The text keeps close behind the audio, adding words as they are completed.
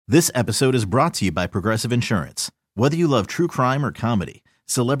This episode is brought to you by Progressive Insurance. Whether you love true crime or comedy,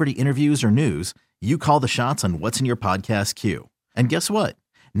 celebrity interviews or news, you call the shots on what's in your podcast queue. And guess what?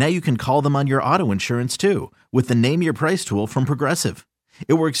 Now you can call them on your auto insurance too with the Name Your Price tool from Progressive.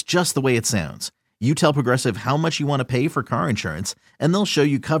 It works just the way it sounds. You tell Progressive how much you want to pay for car insurance, and they'll show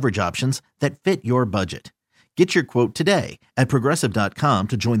you coverage options that fit your budget. Get your quote today at Progressive.com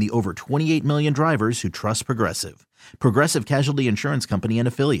to join the over 28 million drivers who trust Progressive. Progressive Casualty Insurance Company and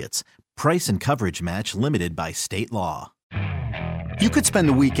Affiliates. Price and coverage match limited by state law. You could spend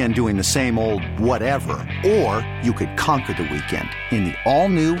the weekend doing the same old whatever, or you could conquer the weekend in the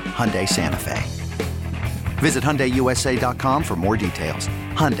all-new Hyundai Santa Fe. Visit HyundaiUSA.com for more details.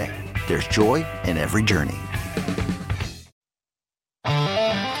 Hyundai, there's joy in every journey.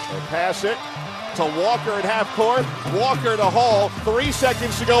 They pass it to Walker at half court. Walker to Hall. 3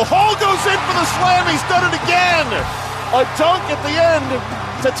 seconds to go. Hall goes in for the slam. He's done it again. A dunk at the end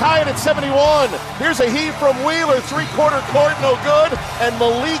to tie it at 71. Here's a heave from Wheeler. Three-quarter court, no good. And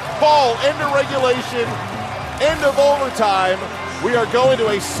Malik Ball, end of regulation, end of overtime. We are going to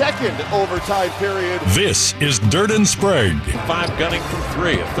a second overtime period. This is Dirt and Sprague. 5 gunning from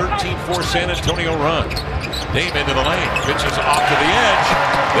 3. A 13-4 San Antonio run. Dame into the lane. Pitches off to the edge.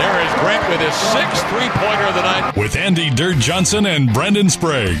 There is Brent with his 6th three-pointer of the night. With Andy Dirt Johnson and Brendan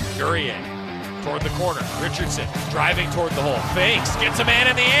Sprague. Urian toward the corner. Richardson driving toward the hole. Fakes. Gets a man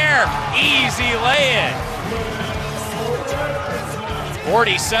in the air. Easy lay-in.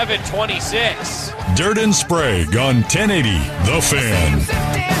 47-26. Dirt and Sprague on 1080 The Fan.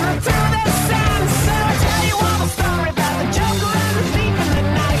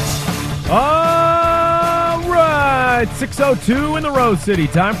 All right, 6:02 in the Rose City.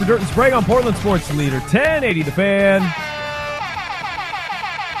 Time for Dirt and Sprague on Portland Sports Leader 1080 The Fan.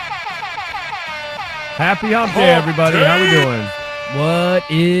 Happy Hump Day, everybody. How we doing? What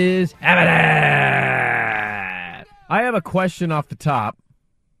is happening? I have a question off the top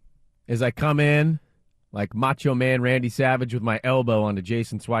as I come in like Macho Man Randy Savage with my elbow onto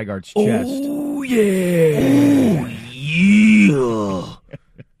Jason Swigard's chest. Oh, yeah. Oh, yeah.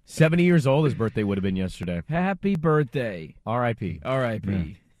 70 years old, his birthday would have been yesterday. Happy birthday. R.I.P. R.I.P. Yeah.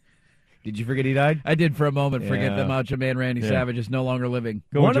 Did you forget he died? I did for a moment forget Yeah. that Macho Man Randy Savage is no longer living.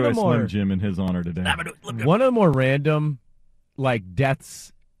 Go One of enjoy the a more- Slim Jim in his honor today. One of the more random,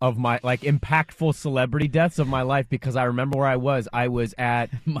 deaths of my, impactful celebrity deaths of my life, because I remember where I was. I was at...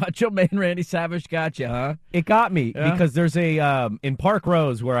 Macho Man Randy Savage got you, huh? It got me, Yeah. because there's a, in Park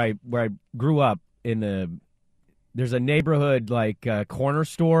Rose, where I grew up, there's a neighborhood, corner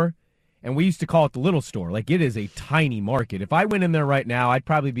store, and we used to call it the little store. It is a tiny market. If I went in there right now, I'd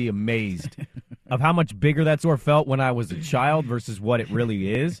probably be amazed of how much bigger that store felt when I was a child versus what it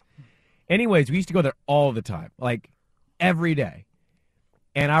really is. Anyways, we used to go there all the time, every day.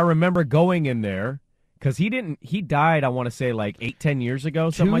 And I remember going in there because he died, I want to say 8-10 years ago,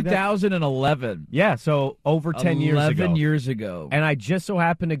 something like that. 2011. Yeah, so over 10 years ago. 11 years ago. And I just so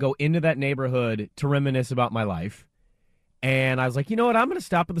happened to go into that neighborhood to reminisce about my life. And I was like, you know what? I'm going to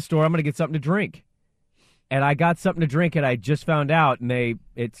stop at the store. I'm going to get something to drink. And I got something to drink, and I just found out, and I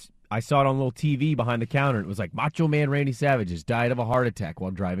saw it on a little TV behind the counter. It was like, Macho Man Randy Savage has died of a heart attack while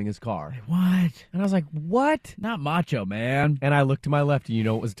driving his car. What? And I was like, what? Not Macho Man. And I looked to my left, and you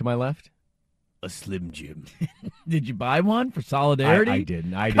know what was to my left? A Slim Jim. Did you buy one for solidarity? I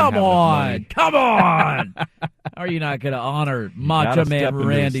didn't. I didn't Come have enough on. money. Come on. Are you not going to honor Macho Gotta Man step into a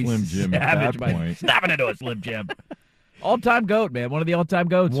Randy Slim Jim at Savage that by point. snapping into a Slim Jim? All-time GOAT, man. One of the all-time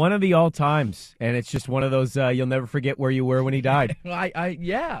GOATs. One of the all-times. And it's just one of those, you'll never forget where you were when he died.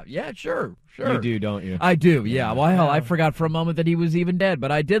 Yeah, sure. You do, don't you? I do, yeah. Well, hell, I forgot for a moment that he was even dead,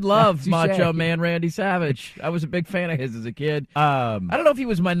 but I did love Touche. Macho Man Randy Savage. I was a big fan of his as a kid. I don't know if he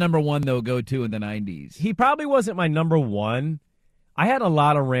was my number one, though, go-to in the 90s. He probably wasn't my number one. I had a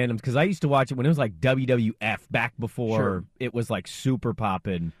lot of randoms because I used to watch it when it was WWF back before it was super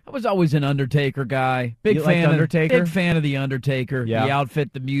poppin'. I was always an Undertaker guy. Big You fan liked Undertaker? Big fan of the Undertaker. Yeah. The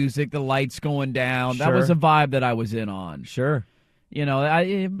outfit, the music, the lights going down. That Sure. was a vibe that I was in on. Sure. You know,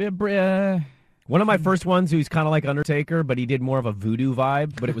 One of my first ones who's kind of like Undertaker, but he did more of a voodoo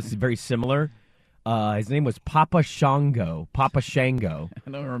vibe, but it was very similar. His name was Papa Shango. Papa Shango.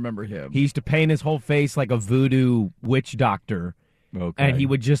 I don't remember him. He used to paint his whole face like a voodoo witch doctor. Okay. And he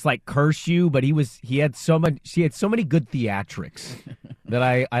would just curse you, but he had so many good theatrics that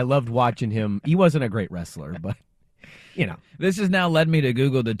I loved watching him. He wasn't a great wrestler, but This has now led me to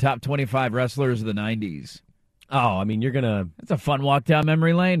Google the top 25 wrestlers of the 90s. Oh, I mean, you're going to... It's a fun walk down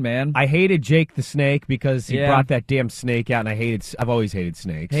memory lane, man. I hated Jake the Snake because he brought that damn snake out, and I've always hated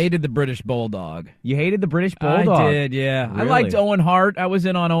snakes. Hated the British Bulldog. You hated the British Bulldog? I did, yeah. Really? I liked Owen Hart. I was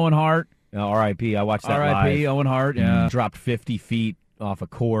in on Owen Hart. R.I.P. I watched that R.I.P. live. Owen Hart, yeah. Dropped 50 feet off a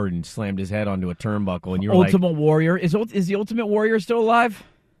cord and slammed his head onto a turnbuckle, and you're Ultimate Warrior. Is the Ultimate Warrior still alive?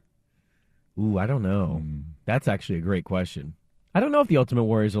 Ooh, I don't know. That's actually a great question. I don't know if the Ultimate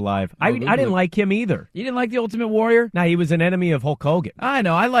Warrior's alive. I look didn't at- like him either. You didn't like the Ultimate Warrior? Nah, he was an enemy of Hulk Hogan. I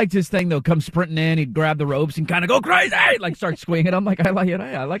know. I liked his thing, though. Come sprinting in, he'd grab the ropes and kind of go crazy, like start swinging. I'm like, I like it.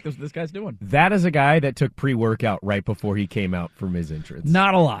 I like this guy's doing. That is a guy that took pre-workout right before he came out from his entrance.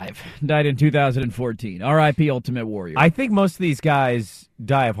 Not alive. Died in 2014. R.I.P. Ultimate Warrior. I think most of these guys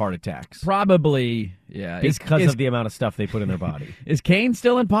die of heart attacks Probably, yeah. because of the amount of stuff they put in their body. Is Kane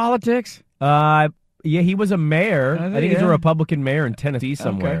still in politics? Yeah, he was a mayor. I think he's a yeah. Republican mayor in Tennessee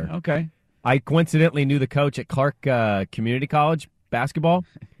somewhere. Okay. I coincidentally knew the coach at Clark Community College basketball.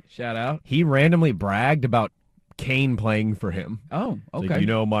 Shout out. He randomly bragged about Kane playing for him. Oh, He's okay.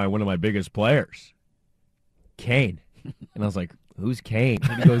 like, one of my biggest players, Kane. And I was like, who's Kane?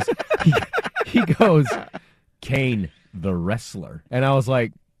 And he goes, he goes, Kane the wrestler. And I was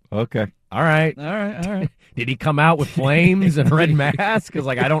like, okay, all right. All right. Did he come out with flames and a red mask? Because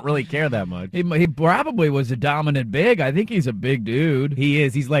I don't really care that much. He probably was a dominant big. I think he's a big dude. He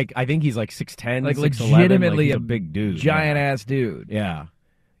is. I think he's like 6'10", Like 6'11", legitimately he's a a big dude. Giant-ass dude. Yeah.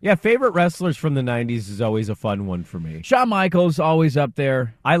 Yeah, favorite wrestlers from the 90s is always a fun one for me. Shawn Michaels, always up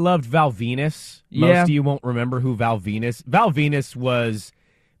there. I loved Val Venus. Yeah. Most of you won't remember who Val Venus. Val Venus was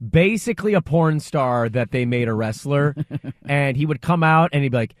basically a porn star that they made a wrestler, and he would come out and he'd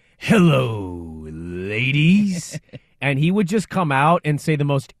be like, "Hello, ladies," and he would just come out and say the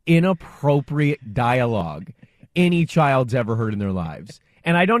most inappropriate dialogue any child's ever heard in their lives.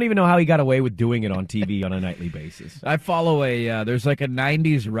 And I don't even know how he got away with doing it on TV on a nightly basis. I follow there's like a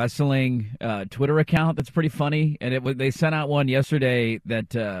 90s wrestling Twitter account that's pretty funny, and they sent out one yesterday that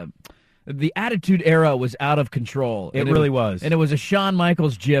the Attitude Era was out of control. It really was. And it was a Shawn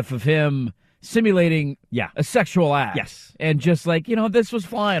Michaels gif of him simulating a sexual act. Yes. And just like, this was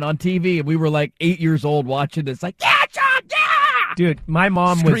flying on TV, and we were like 8 years old watching this, like, yeah, Shawn, yeah! Dude, my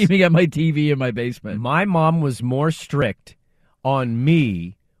mom screaming at my TV in my basement. My mom was more strict on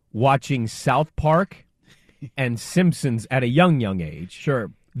me watching South Park and Simpsons at a young age.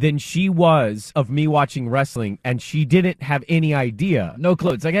 Sure. Than she was of me watching wrestling, and she didn't have any idea. No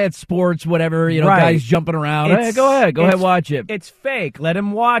clue. It's like, hey, it's sports, whatever, Right. guys jumping around. Hey, go ahead, watch it. It's fake. Let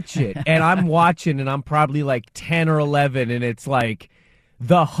him watch it. And I'm watching, and I'm probably like 10 or 11, and it's like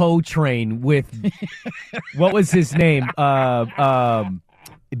the Ho Train with, what was his name?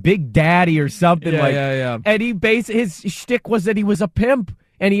 Big Daddy or something Yeah. And his shtick was that he was a pimp,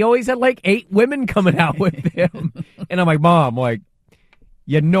 and he always had like 8 women coming out with him. And I'm like, Mom,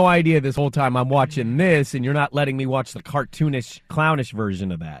 you had no idea this whole time I'm watching this, and you're not letting me watch the cartoonish, clownish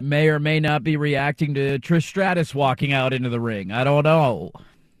version of that. May or may not be reacting to Trish Stratus walking out into the ring. I don't know.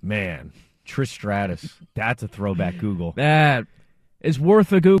 Man, Trish Stratus. That's a throwback Google. That is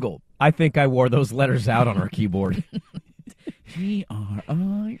worth a Google. I think I wore those letters out on our keyboard.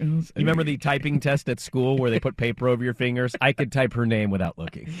 G-R-I-S-A. You remember the typing test at school where they put paper over your fingers? I could type her name without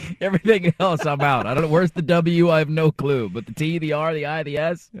looking. Everything else, I'm out. I don't know. Where's the W? I have no clue. But the T, the R, the I, the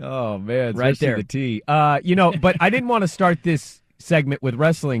S? Oh, man. Right especially there. The T. But I didn't want to start this segment with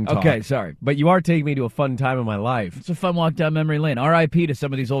wrestling talk. Okay, sorry. But you are taking me to a fun time in my life. It's a fun walk down memory lane. R.I.P. to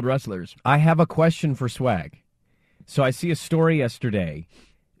some of these old wrestlers. I have a question for Swag. So I see a story yesterday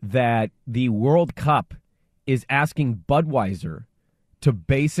that the World Cup is asking Budweiser to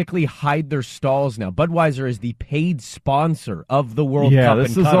basically hide their stalls now. Budweiser is the paid sponsor of the World Cup. Yeah,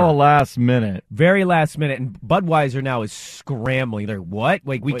 this is all last minute. Very last minute, and Budweiser now is scrambling. They're, what?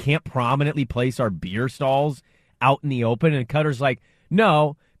 Like, we can't prominently place our beer stalls out in the open? And Cutter's like,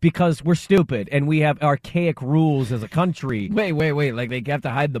 no, because we're stupid, and we have archaic rules as a country. Wait. Like, they have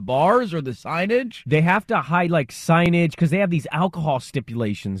to hide the bars or the signage? They have to hide, like, signage, because they have these alcohol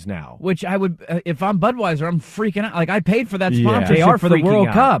stipulations now. Which I would, if I'm Budweiser, I'm freaking out. Like, I paid for that sponsorship They are for the freaking World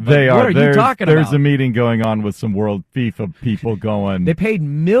out. Cup. They What are. you talking about? There's a meeting going on with some World FIFA people going, They paid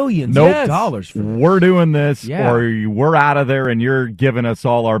millions Nope. of dollars for this. we're doing this, Yeah. or we're out of there, and you're giving us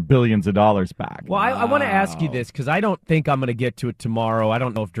all our billions of dollars back. Well, I want to ask you this, because I don't think I'm going to get to it tomorrow. I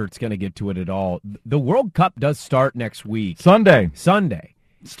don't know if Dirt's going to get to it at all. The World Cup does start next week. Sunday.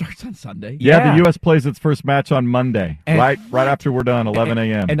 It starts on Sunday. Yeah, the U.S. plays its first match on Monday, And- right after we're done, 11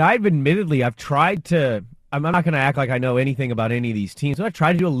 a.m. And I've tried to, I'm not going to act like I know anything about any of these teams. I've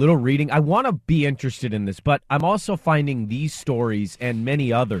tried to do a little reading. I want to be interested in this, but I'm also finding these stories and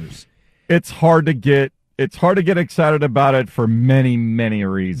many others. It's hard to get it's hard to get excited about it for many, many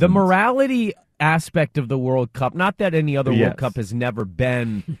reasons. The morality aspect of the World Cup, not that any other World Cup has never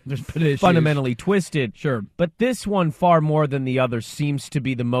been fundamentally twisted, sure, but this one far more than the others seems to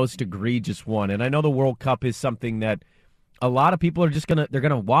be the most egregious one. And I know the World Cup is something that a lot of people are just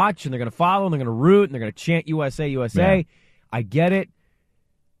gonna watch and they're gonna follow and they're gonna root and they're gonna chant USA, USA. Yeah. I get it,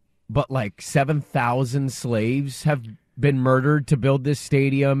 but like 7,000 slaves have been murdered to build this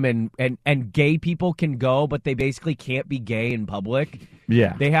stadium, and gay people can go, but they basically can't be gay in public.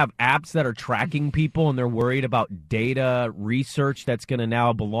 Yeah. They have apps that are tracking people, and they're worried about data research that's going to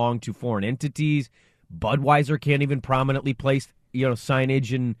now belong to foreign entities. Budweiser can't even prominently place,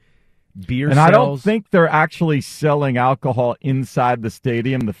 signage and beer and sales. I don't think they're actually selling alcohol inside the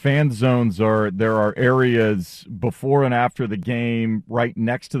stadium. The fan zones there are areas before and after the game right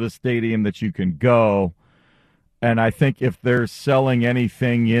next to the stadium that you can go. And I think if they're selling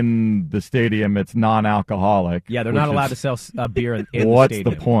anything in the stadium, it's non-alcoholic. Yeah, they're not allowed to sell beer in the stadium. What's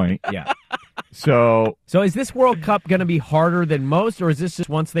the point? Yeah. So is this World Cup going to be harder than most, or is this just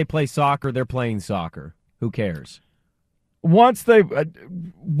once they play soccer, they're playing soccer? Who cares? Once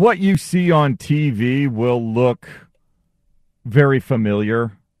what you see on TV will look very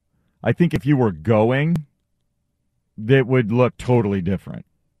familiar. I think if you were going, it would look totally different.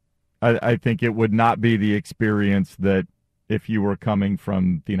 I think it would not be the experience that if you were coming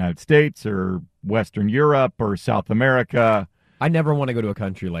from the United States or Western Europe or South America. I never want to go to a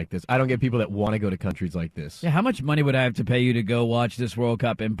country like this. I don't get people that want to go to countries like this. Yeah, how much money would I have to pay you to go watch this World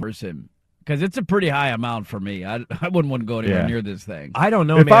Cup in person? Because it's a pretty high amount for me. I wouldn't want to go anywhere near this thing. I don't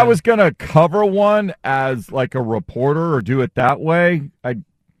know, If man. I was going to cover one as like a reporter or do it that way,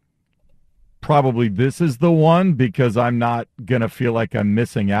 probably this is the one, because I'm not going to feel like I'm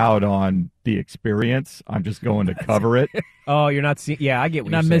missing out on the experience. I'm just going to cover it. Oh, you're not seeing. Yeah, I get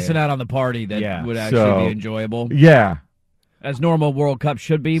what you're not saying. missing out on the party that would actually be enjoyable. Yeah. As normal World Cup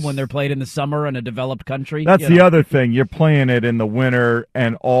should be when they're played in the summer in a developed country. That's the other thing. You're playing it in the winter,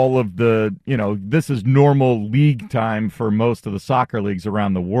 and all of the, this is normal league time for most of the soccer leagues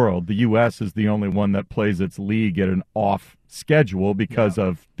around the world. The U.S. is the only one that plays its league at an off schedule because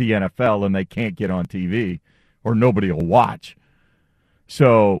of the NFL, and they can't get on TV or nobody will watch.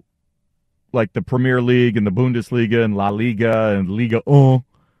 So, like the Premier League and the Bundesliga and La Liga and Liga 1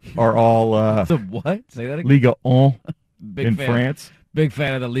 are all the what? Say that again. Liga 1 in fan. France. Big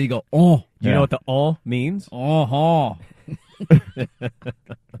fan of the Liga 1. Do you know what the means? I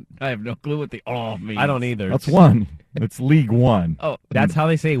have no clue what the means. I don't either. That's one. It's League One. Oh, that's how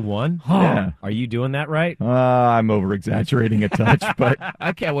they say one? Yeah. Are you doing that right? I'm over-exaggerating a touch, but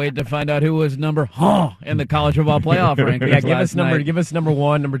I can't wait to find out who was number in the college football playoff rankings. Yeah, give us number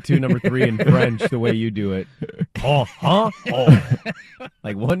 1, number 2, number 3 in French the way you do it.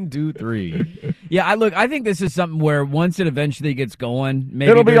 Like 1, 2, 3. Yeah, I think this is something where once it eventually gets going, maybe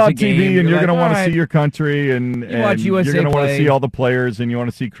it'll be there's on a game, TV, and you're going to want to right, see your country, and watch USA you're going to want to play. see all the players, and you want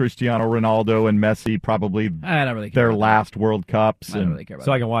to see Cristiano Ronaldo and Messi, probably I don't really care their about last World Cups. that. I don't really care about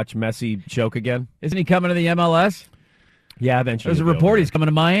So that. I can watch Messi choke again? Isn't he coming to the MLS? Yeah, eventually. There's a report he's coming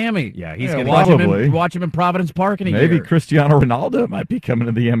to Miami. Yeah, he's Yeah, going probably. watch him in Providence Park in a Maybe year. Cristiano Ronaldo might be coming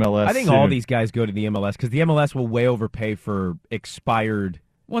to the MLS I think soon. all these guys go to the MLS because the MLS will way overpay for expired.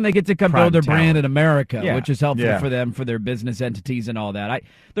 When they get to come Prime build their talent. brand in America, Yeah. which is helpful Yeah. for them, for their business entities and all that.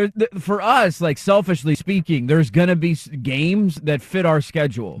 For us, like selfishly speaking, there's going to be games that fit our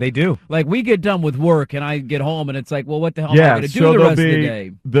schedule. They do. Like we get done with work and I get home and it's like, well, what the hell am I Yeah, going to do so the there'll rest of the be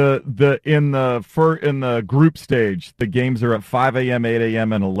day? in the group stage, the games are at 5 a.m., 8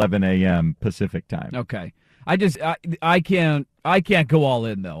 a.m., and 11 a.m. Pacific time. Okay. I can't go all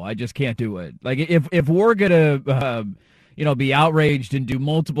in though. I just can't do it. Like if we're gonna be outraged and do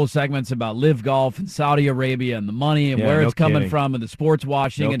multiple segments about Live Golf and Saudi Arabia and the money and where no it's coming kidding. from and the sports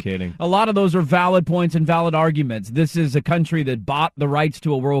washing. No and kidding. A lot of those are valid points and valid arguments. This is a country that bought the rights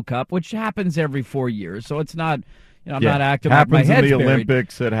to a World Cup, which happens every 4 years. So it's not. I'm not acting like my happens in head's the buried.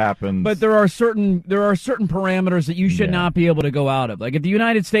 Olympics. It happens, But there are certain parameters that you should not be able to go out of. Like if the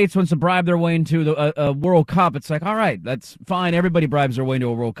United States wants to bribe their way into a World Cup, it's like, all right, that's fine. Everybody bribes their way into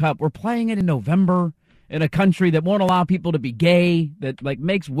a World Cup. We're playing it in November in a country that won't allow people to be gay, that like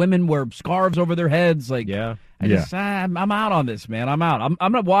makes women wear scarves over their heads. Like, Yeah. I'm out on this, man. I'm out. I'm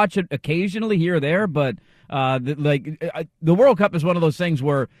gonna watch it occasionally here or there, but the World Cup is one of those things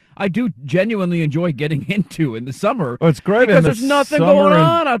where I do genuinely enjoy getting into in the summer. Oh, it's great because in the there's nothing summer going and-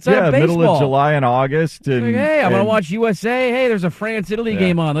 on outside of baseball. middle of July and August. And Like, hey, I'm going to and- watch USA. Hey, there's a France-Italy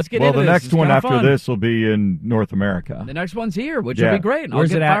game on. Let's get well, into the this. next It's one kinda after fun. this will be in North America. The next one's here, which Yeah. will be great. And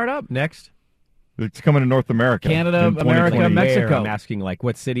Where's I'll it get at fired up. next? It's coming to North America. Canada, in America, 2020. Mexico. Where? I'm asking, like,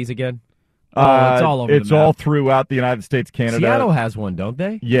 what cities again? It's all over. It's the map. all throughout the United States, Canada. Seattle has one, don't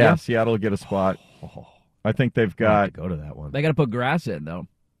they? Yeah, Seattle will get a spot. I think they've I have got. to go to that one. They got to put grass in though.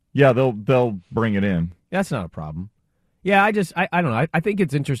 Yeah, they'll bring it in. That's not a problem. Yeah, I don't know. I think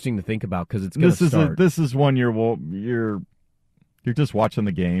it's interesting to think about because it's going to start. This is one you're just watching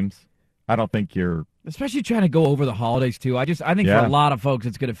the games. I don't think you're. Especially trying to go over the holidays too. I think for a lot of folks,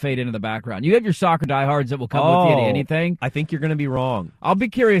 it's going to fade into the background. You have your soccer diehards that will come with you to anything. I think you're going to be wrong. I'll be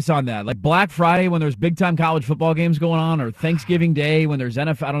curious on that. Like Black Friday when there's big time college football games going on, or Thanksgiving Day when there's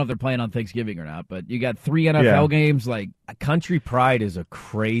NFL. I don't know if they're playing on Thanksgiving or not, but you got 3 NFL games. Like country pride is a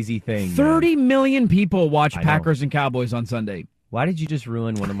crazy thing. 30 million people watch Packers and Cowboys on Sunday. Why did you just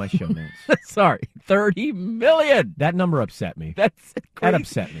ruin one of my show notes? Sorry, 30 million. That number upset me. That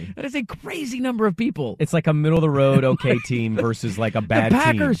upset me. That is a crazy number of people. It's like a middle-of-the-road okay team versus like a bad team. The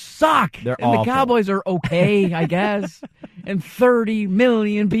Packers suck. They're and awful. The Cowboys are okay, I guess. And 30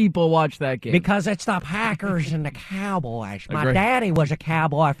 million people watch that game. Because it's the Packers and the Cowboys. My daddy was a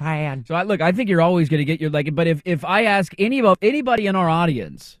Cowboy fan. So, I think you're always going to get your like. But if I ask anybody in our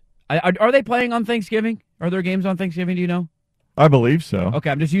audience, are they playing on Thanksgiving? Are there games on Thanksgiving, do you know? I believe so. Okay,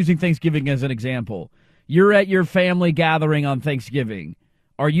 I'm just using Thanksgiving as an example. You're at your family gathering on Thanksgiving.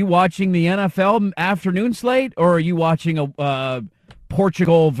 Are you watching the NFL afternoon slate, or are you watching a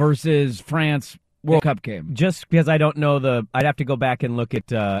Portugal versus France World Cup game? Just because I don't know I'd have to go back and look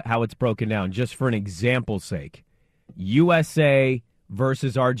at how it's broken down. Just for an example's sake, USA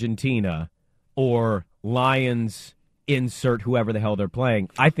versus Argentina, or Lions insert whoever the hell they're playing.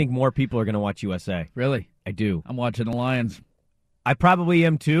 I think more people are going to watch USA. Really? I do. I'm watching the Lions. I probably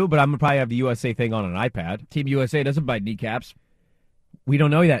am too, but I'm going to probably have the USA thing on an iPad. Team USA doesn't buy kneecaps. We don't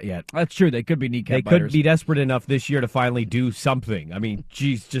know that yet. That's true. They could be kneecap They buyers. could be desperate enough this year to finally do something. I mean,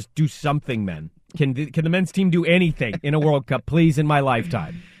 geez, just do something, men. Can the men's team do anything in a World Cup, please, in my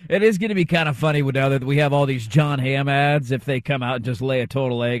lifetime? It is going to be kind of funny now that we have all these John Hamm ads if they come out and just lay a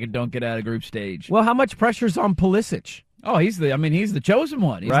total egg and don't get out of group stage. Well, how much pressure's on Pulisic? Oh, he's the chosen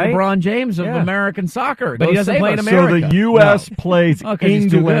one. He's right? LeBron James of American soccer. But he doesn't play in America. So the U.S. plays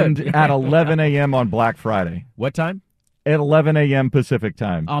England good. at 11 a.m. on Black Friday. What time? At 11 a.m. Pacific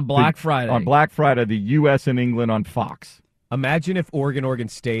time. On Black Friday. On Black Friday, the U.S. and England on Fox. Imagine if Oregon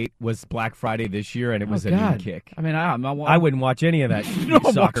State was Black Friday this year and it was a noon kick. I mean, I wouldn't watch any of that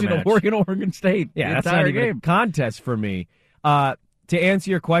soccer match. Oregon State. Yeah, that's not even a contest for me. To answer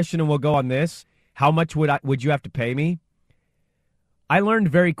your question, and we'll go on this, how much would you have to pay me? I learned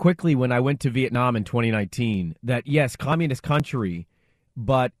very quickly when I went to Vietnam in 2019 that, yes, communist country,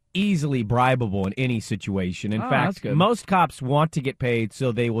 but easily bribable in any situation. In fact, most cops want to get paid,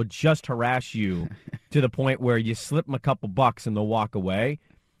 so they will just harass you to the point where you slip them a couple bucks and they'll walk away.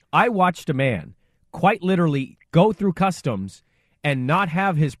 I watched a man quite literally go through customs and not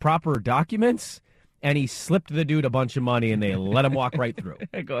have his proper documents, and he slipped the dude a bunch of money, and they let him walk right through.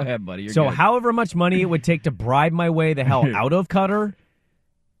 Go ahead, buddy. You're so good. However much money it would take to bribe my way the hell out of Qatar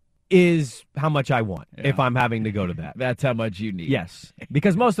is how much I want if I'm having to go to that. That's how much you need. Yes,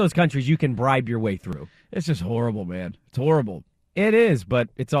 because most of those countries you can bribe your way through. It's just horrible, man. It's horrible. It is, but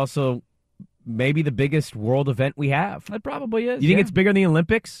it's also maybe the biggest world event we have. It probably is. You think it's bigger than the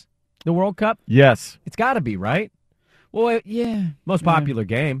Olympics, the World Cup? Yes. It's got to be, right? Well, yeah. Most popular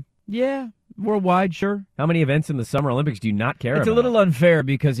game. Yeah. Worldwide, sure. How many events in the Summer Olympics do you not care about? It's a little unfair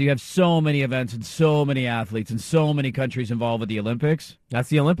because you have so many events and so many athletes and so many countries involved with the Olympics. That's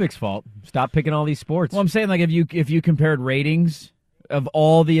the Olympics' fault. Stop picking all these sports. Well, I'm saying, like, if you compared ratings of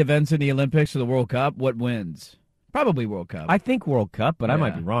all the events in the Olympics to the World Cup, what wins? Probably World Cup. I think World Cup, but I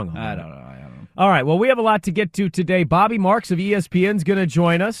might be wrong on that. I don't know. All right, well, we have a lot to get to today. Bobby Marks of ESPN is going to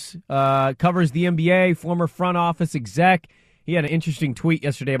join us. Covers the NBA, former front office exec. He had an interesting tweet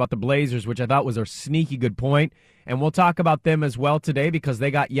yesterday about the Blazers, which I thought was a sneaky good point. And we'll talk about them as well today because they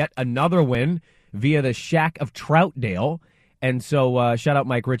got yet another win via the Shack of Troutdale. And so shout out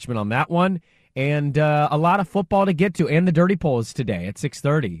Mike Richmond on that one. And a lot of football to get to, and the Dirty Polls today at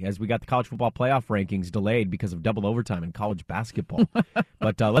 6:30 as we got the college football playoff rankings delayed because of double overtime in college basketball.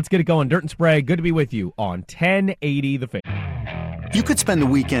 But let's get it going. Dirt and Spray, good to be with you on 1080 The Fan. You could spend the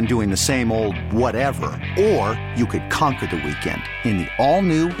weekend doing the same old whatever, or you could conquer the weekend in the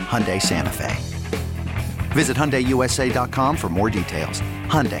all-new Hyundai Santa Fe. Visit HyundaiUSA.com for more details.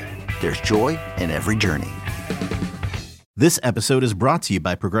 Hyundai, there's joy in every journey. This episode is brought to you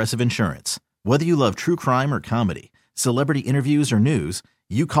by Progressive Insurance. Whether you love true crime or comedy, celebrity interviews or news,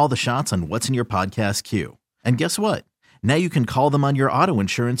 you call the shots on what's in your podcast queue. And guess what? Now you can call them on your auto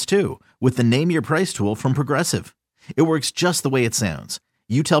insurance too with the Name Your Price tool from Progressive. It works just the way it sounds.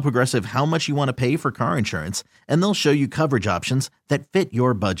 You tell Progressive how much you want to pay for car insurance, and they'll show you coverage options that fit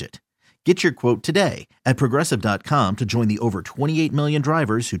your budget. Get your quote today at Progressive.com to join the over 28 million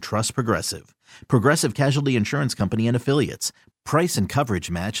drivers who trust Progressive. Progressive Casualty Insurance Company and Affiliates. Price and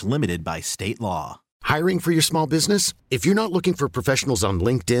coverage match limited by state law. Hiring for your small business? If you're not looking for professionals on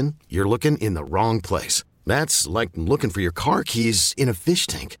LinkedIn, you're looking in the wrong place. That's like looking for your car keys in a fish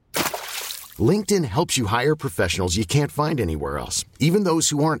tank. LinkedIn helps you hire professionals you can't find anywhere else, even those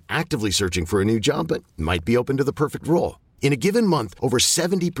who aren't actively searching for a new job but might be open to the perfect role. In a given month, over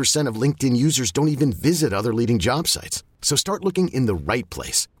 70% of LinkedIn users don't even visit other leading job sites. So start looking in the right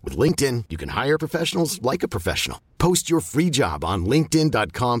place. With LinkedIn, you can hire professionals like a professional. Post your free job on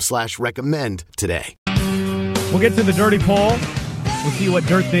linkedin.com/recommend today. We'll get to the dirty poll. We'll see what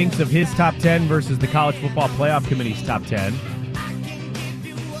Dirt thinks of his top 10 versus the College Football Playoff Committee's top 10.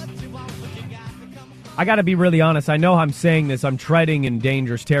 I got to be really honest. I know I'm saying this. I'm treading in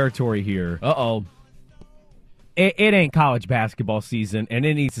dangerous territory here. Uh-oh. It ain't college basketball season, and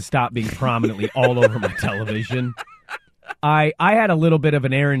it needs to stop being prominently all over my television. I had a little bit of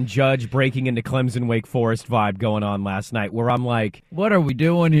an Aaron Judge breaking into Clemson Wake Forest vibe going on last night, where I'm like, what are we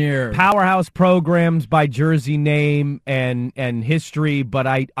doing here? Powerhouse programs by jersey name and history, but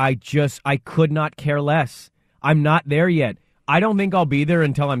I could not care less. I'm not there yet. I don't think I'll be there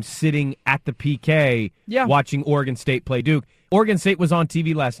until I'm sitting at the PK watching Oregon State play Duke. Oregon State was on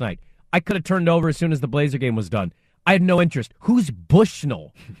TV last night. I could have turned over as soon as the Blazer game was done. I had no interest. Who's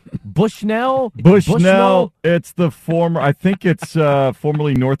Bushnell? Bushnell? Bushnell. It's the former. I think it's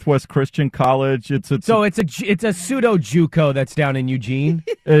formerly Northwest Christian College. It's a pseudo JUCO that's down in Eugene,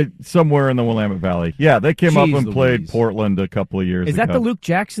 somewhere in the Willamette Valley. Yeah, they came up and played Portland a couple of years ago. Is that the Luke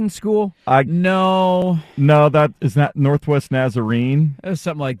Jackson school? No, that is not Northwest Nazarene. It was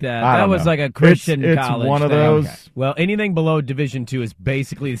something like that. That was like a Christian college. It's one of thing. those. Okay. Well, anything below Division II is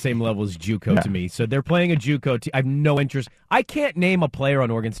basically the same level as JUCO to me. So they're playing a JUCO team. I have no interest. I can't name a player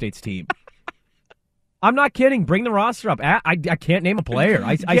on Oregon State's team. I'm not kidding. Bring the roster up. I can't name a player.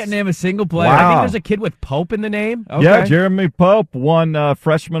 I can't name a single player. Wow. I think there's a kid with Pope in the name. Okay. Yeah, Jeremy Pope won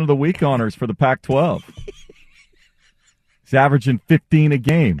Freshman of the Week honors for the Pac-12. He's averaging 15 a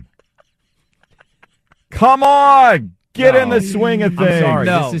game. Come on! Get in the swing of things. I'm sorry.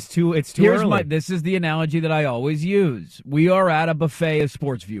 No. It's too early. This is the analogy that I always use. We are at a buffet of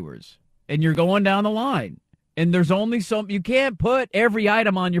sports viewers, and you're going down the line. And there's only you can't put every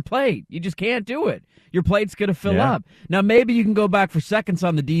item on your plate. You just can't do it. Your plate's going to fill up. Now, maybe you can go back for seconds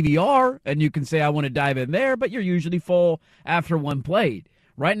on the DVR, and you can say, I want to dive in there, but you're usually full after one plate.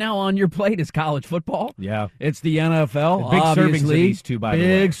 Right now on your plate is college football. Yeah. It's the NFL, the big obviously. servings of these two, by the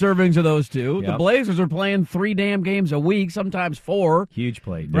way. Big servings of those two. Yep. The Blazers are playing 3 damn games a week, sometimes 4. Huge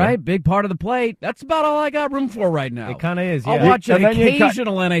plate. Right? Yeah. Big part of the plate. That's about all I got room for right now. It kind of is, yeah. I'll watch an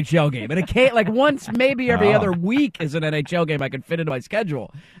occasional NHL game. Like once, maybe every other week is an NHL game I can fit into my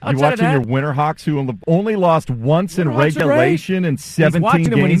schedule. You're watching your Winterhawks, who only lost once in regulation in 17 He's watching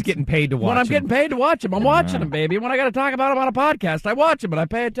games. Him when he's getting paid to watch When I'm getting paid to watch him, I'm watching them, baby. When I got to talk about them on a podcast, I watch them and I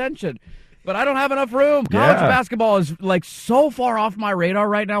pay attention. But I don't have enough room. College basketball is like so far off my radar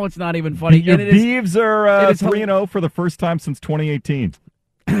right now, it's not even funny. Your Beavs are 3-0 for the first time since 2018.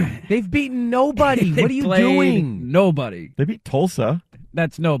 They've beaten nobody. What are you doing? Nobody. They beat Tulsa.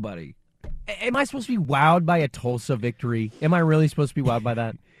 That's nobody. Am I supposed to be wowed by a Tulsa victory? Am I really supposed to be wowed by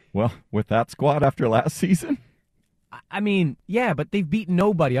that? Well, with that squad after last season? I mean, yeah, but they've beaten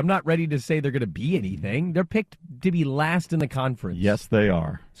nobody. I'm not ready to say they're going to be anything. They're picked to be last in the conference. Yes, they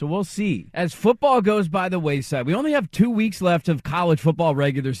are. So we'll see. As football goes by the wayside, we only have 2 weeks left of college football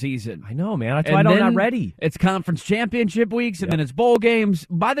regular season. I know, man. That's why I'm not ready. It's conference championship weeks, and then it's bowl games.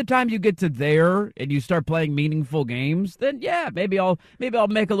 By the time you get to there and you start playing meaningful games, then yeah, maybe I'll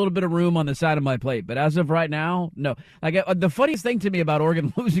make a little bit of room on the side of my plate. But as of right now, no. Like the funniest thing to me about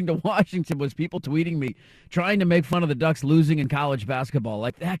Oregon losing to Washington was people tweeting me trying to make fun of the Ducks losing in college basketball.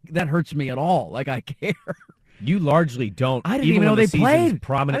 Like that hurts me at all. Like I care. You largely don't. I didn't even know they played.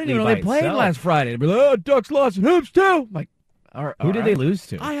 Prominently, I didn't even know they played itself. Last Friday. They'd be like, oh, Ducks lost in hoops too. I'm like, who did they lose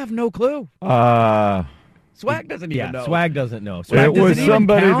to? I have no clue. Swag doesn't even know. Swag doesn't know. It was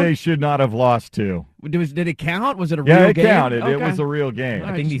somebody they should not have lost to. Did it count? Was it a real game? game? Yeah, it counted. Okay. It was a real game.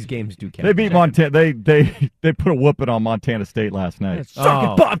 I think these games do count. They beat Montana. They put a whooping on Montana State last night.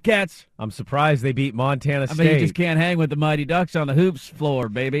 Suck it, Bobcats! I'm surprised they beat Montana State. I mean, you just can't hang with the Mighty Ducks on the hoops floor,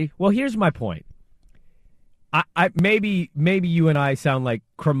 baby. Well, here's my point. I maybe you and I sound like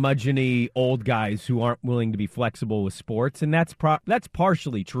curmudgeon-y old guys who aren't willing to be flexible with sports, and that's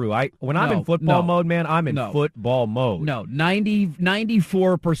partially true. When I'm in football mode, man, I'm in football mode. No,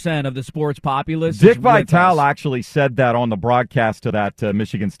 94% of the sports populace. Dick Vitale actually said that on the broadcast of that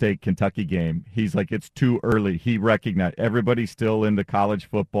Michigan State-Kentucky game. He's like, it's too early. He recognized everybody's still into college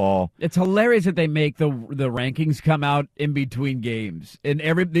football. It's hilarious that they make the rankings come out in between games, and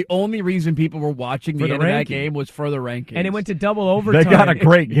the only reason people were watching the end of that game was for the rankings, and it went to double overtime. They got a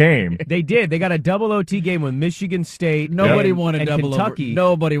great game. They did. They got a double OT game with Michigan State. Nobody wanted double Kentucky.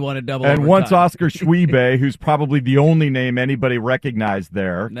 Nobody wanted double and overtime. once Oscar Schwebe, who's probably the only name anybody recognized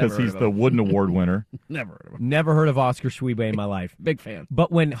there because he's the Wooden Award winner. Never heard of him. Never heard of Oscar Schwebe in my life. Big fan.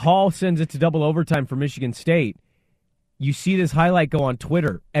 But when Hall sends it to double overtime for Michigan State, you see this highlight go on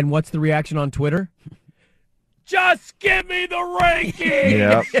Twitter. And what's the reaction on Twitter? Just give me the ranking.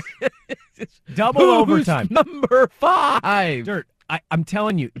 Yep. Double overtime. Number 5. Dirt. I'm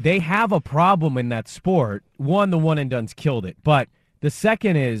telling you, they have a problem in that sport. One, the one and done's killed it. But the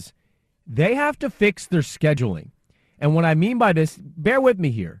second is they have to fix their scheduling. And what I mean by this, bear with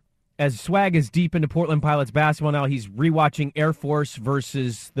me here. As Swag is deep into Portland Pilots basketball now, he's rewatching Air Force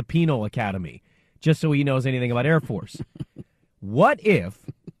versus the Penal Academy, just so he knows anything about Air Force. What if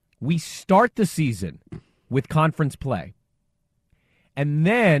we start the season with conference play, and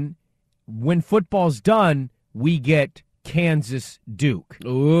then when football's done, we get Kansas Duke?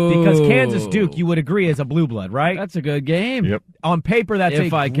 Ooh. Because Kansas Duke, you would agree, is a blue blood, right? That's a good game. Yep. On paper, that's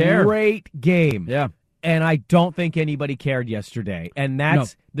a great game. Yeah. And I don't think anybody cared yesterday. And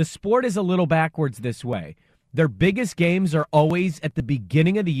the sport is a little backwards this way. Their biggest games are always at the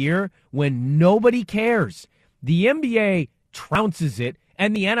beginning of the year when nobody cares. The NBA trounces it,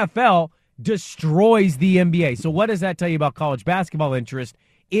 and the NFL destroys the NBA. So what does that tell you about college basketball interest?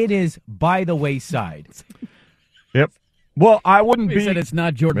 It is by the wayside. Yep. Well, I wouldn't be. He said it's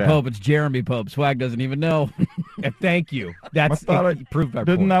not Jordan Pope, it's Jeremy Pope. Swag doesn't even know. Thank you. That's proved our point.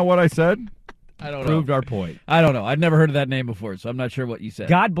 Didn't that what I said? I don't know. Proved our point. I don't know. I'd never heard of that name before, so I'm not sure what you said.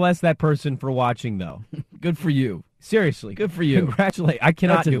 God bless that person for watching, though. Good for you. Seriously. Good for you. Congratulate. I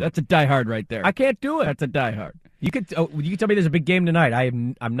cannot do it. That's a diehard right there. I can't do it. That's a diehard. You could tell me there's a big game tonight.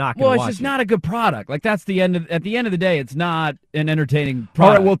 I'm not going to watch it. Well, it's just not a good product. Like, that's the end. At the end of the day, it's not an entertaining product.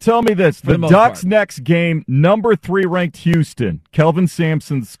 All right, well, tell me this. The Ducks' part. next game, number 3 ranked Houston. Kelvin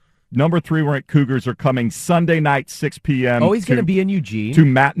Sampson's number 3 ranked Cougars are coming Sunday night, 6 p.m. Oh, he's going to be in Eugene. To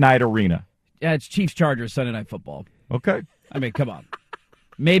Matt Knight Arena. Yeah, it's Chiefs-Chargers Sunday Night Football. Okay. I mean, come on.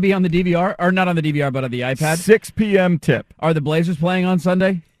 Maybe on the DVR, or not on the DVR, but on the iPad. 6 p.m. tip. Are the Blazers playing on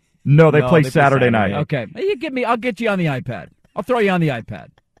Sunday? No, they play Saturday night. Okay. I'll get you on the iPad. I'll throw you on the iPad.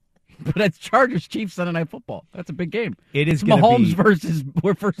 But it's Chargers Chiefs Sunday Night Football. That's a big game. It is Mahomes versus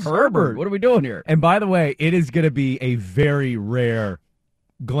Herbert. What are we doing here? And by the way, it is going to be a very rare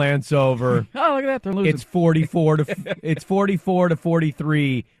glance over. Oh, look at that. They're losing. It's 44 to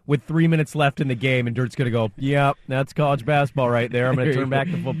 43 with 3 minutes left in the game, and Dirt's going to go, yep, that's college basketball right there. I'm going to turn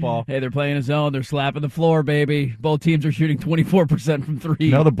back to football. Hey, they're playing a zone. They're slapping the floor, baby. Both teams are shooting 24% from 3.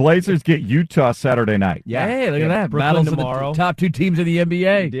 No, the Blazers get Utah Saturday night. Yeah. Hey, look at that. Brooklyn Battles tomorrow. Of the top 2 teams in the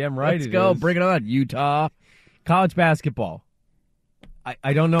NBA. Damn right. Let's go. Bring it on. Utah. College basketball.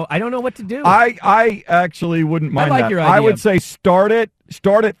 I don't know. I don't know what to do. I actually wouldn't mind like that. your idea. I would say start it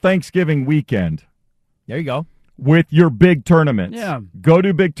Thanksgiving weekend. There you go. With your big tournaments. Yeah. Go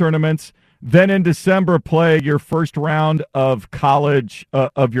to big tournaments. Then in December, play your first round of college,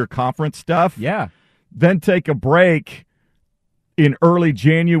 of your conference stuff. Yeah. Then take a break in early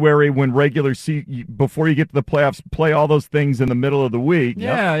January when before you get to the playoffs, play all those things in the middle of the week.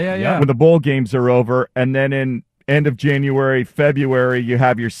 Yeah. When the bowl games are over. And then in end of January, February, you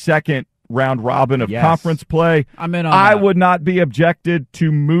have your second round robin of conference play. I'm in on I that. would not be objected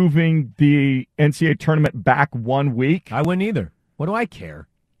to moving the NCAA tournament back 1 week. I wouldn't either. What do I care?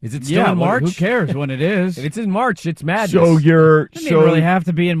 Is it still in March? Who cares when it is? If it's in March, it's madness. So It doesn't really have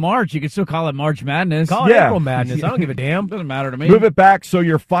to be in March. You can still call it March Madness. Call it April Madness. I don't give a damn. Doesn't matter to me. Move it back so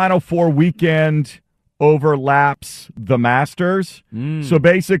your Final Four weekend overlaps the Masters. So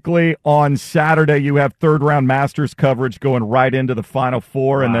basically on Saturday you have third round Masters coverage going right into the Final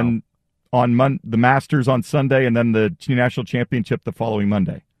Four, and then on the Masters on Sunday, and then the National Championship the following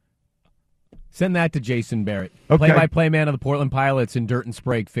Monday. Send that to Jason Barrett, Okay. play-by-play man of the Portland Pilots and Dirt and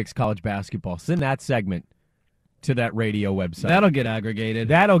Sprague Fix College Basketball. Send that segment to that radio website. That'll get aggregated.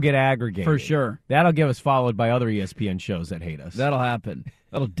 That'll get aggregated. For sure. That'll get us followed by other ESPN shows that hate us. That'll happen.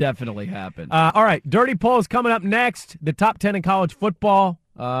 That'll definitely happen. All right, Dirty Polls coming up next. The top 10 in college football.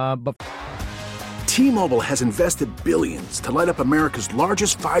 But T-Mobile has invested billions to light up America's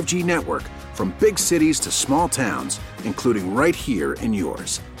largest 5G network, from big cities to small towns, including right here in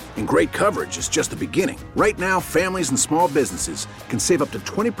yours. And great coverage is just the beginning. Right now, families and small businesses can save up to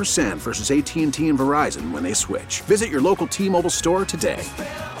 20% versus AT&T and Verizon when they switch. Visit your local T-Mobile store today.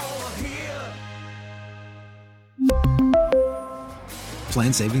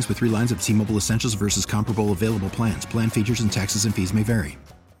 Plan savings with 3 lines of T-Mobile Essentials versus comparable available plans. Plan features and taxes and fees may vary.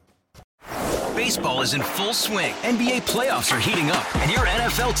 Baseball is in full swing. NBA playoffs are heating up, and your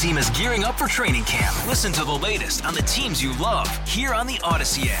NFL team is gearing up for training camp. Listen to the latest on the teams you love here on the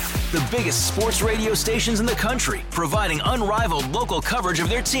Odyssey app. The biggest sports radio stations in the country, providing unrivaled local coverage of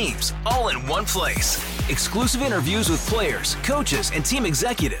their teams, all in one place. Exclusive interviews with players, coaches, and team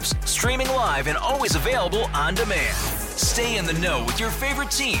executives, streaming live and always available on demand. Stay in the know with your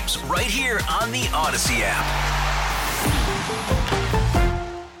favorite teams right here on the Odyssey app.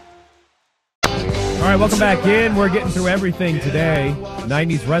 All right, welcome back in. We're getting through everything today.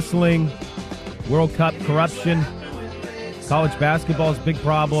 90s wrestling, World Cup corruption, college basketball's big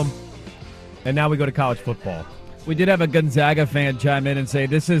problem, and now we go to college football. We did have a Gonzaga fan chime in and say,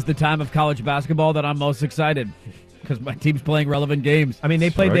 this is the time of college basketball that I'm most excited because my team's playing relevant games. I mean, they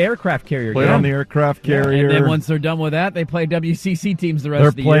played the aircraft carrier. Played on the aircraft carrier. And then once they're done with that, they play WCC teams the rest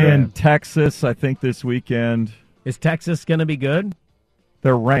of the year. They're playing Texas, I think, this weekend. Is Texas going to be good?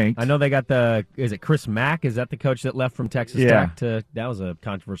 They're ranked. I know they got is it Chris Mack? Is that the coach that left from Texas Tech? That was a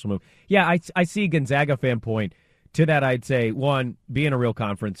controversial move. Yeah, I see Gonzaga fan point. To that, I'd say, 1, be in a real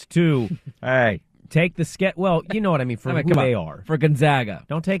conference. 2, hey, take the well, you know what I mean, for who they are. For Gonzaga.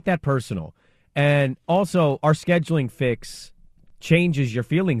 Don't take that personal. And also, our scheduling fix changes your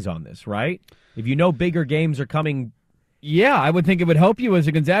feelings on this, right? If you know bigger games are coming. Yeah, I would think it would help you as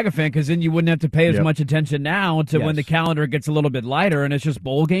a Gonzaga fan because then you wouldn't have to pay as much attention now to when the calendar gets a little bit lighter and it's just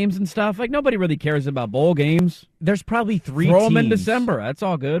bowl games and stuff. Like, nobody really cares about bowl games. There's probably 3 Throw teams. them in December. That's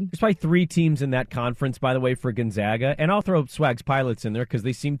all good. There's probably 3 teams in that conference, by the way, for Gonzaga. And I'll throw Swags Pilots in there because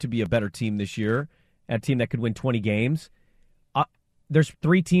they seem to be a better team this year, a team that could win 20 games. There's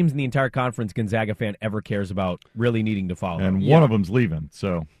 3 teams in the entire conference Gonzaga fan ever cares about really needing to follow. And one of them's leaving,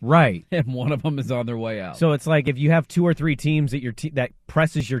 so. Right. And one of them is on their way out. So it's like if you have 2 or 3 teams that that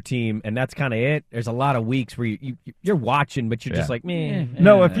presses your team, and that's kind of it, there's a lot of weeks where you're watching, but you're just like, meh.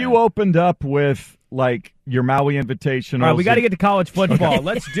 No, if you opened up with, like, your Maui Invitational. All right, we got to get to college football. Okay.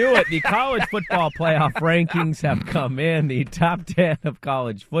 Let's do it. The college football playoff rankings have come in. The top 10 of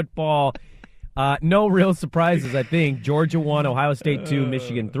college football. No real surprises, I think. Georgia 1, Ohio State 2,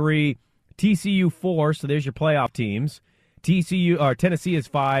 Michigan 3, TCU 4, so there's your playoff teams. Tennessee is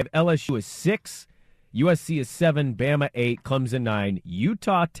 5, LSU is 6, USC is 7, Bama 8, Clemson 9,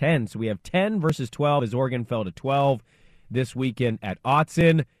 Utah 10. So we have 10 versus 12 as Oregon fell to 12 this weekend at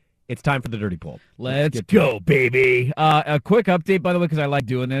Autzen. It's time for the Dirty Poll. Let's go, baby. A quick update, by the way, because I like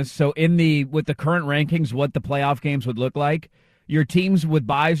doing this. So with the current rankings, what the playoff games would look like. Your teams with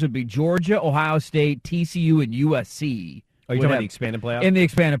buys would be Georgia, Ohio State, TCU, and USC. Are you talking about the expanded playoff? In the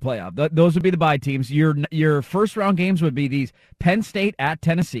expanded playoff. Those would be the bye teams. Your first-round games would be these: Penn State at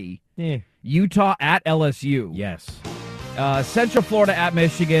Tennessee, Utah at LSU. Yes. Central Florida at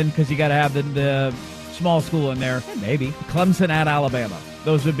Michigan, because you got to have the small school in there. Maybe. Clemson at Alabama.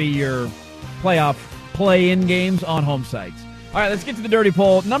 Those would be your playoff play-in games on home sites. All right, let's get to the Dirty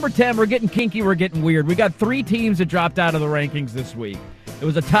Poll. Number 10, we're getting kinky, we're getting weird. We got 3 teams that dropped out of the rankings this week. It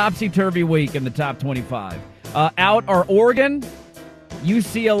was a topsy-turvy week in the top 25. Out are Oregon,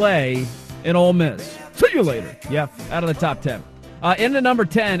 UCLA, and Ole Miss. See you later. Yeah, out of the top 10. Into number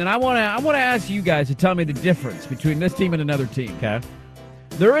 10, and I want to ask you guys to tell me the difference between this team and another team. Okay.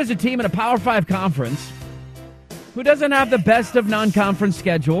 There is a team in a Power 5 conference who doesn't have the best of non-conference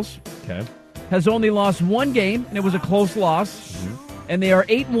schedules. Okay. Has only lost 1 game, and it was a close loss, and they are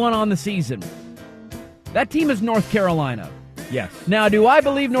 8-1 on the season. That team is North Carolina. Yes. Now, do I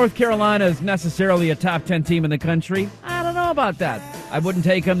believe North Carolina is necessarily a top 10 team in the country? I don't know about that. I wouldn't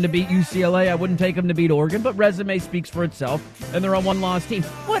take them to beat UCLA. I wouldn't take them to beat Oregon, but resume speaks for itself, and they're a 1-loss team.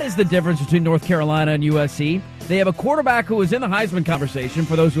 What is the difference between North Carolina and USC? They have a quarterback who is in the Heisman conversation,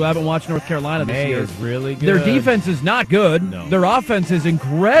 for those who haven't watched North Carolina this year. Is really good. Their defense is not good. No. Their offense is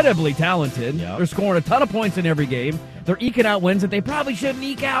incredibly talented. Yep. They're scoring a ton of points in every game. They're eking out wins that they probably shouldn't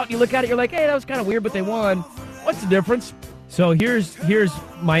eke out. You look at it, you're like, hey, that was kind of weird, but they won. What's the difference? So here's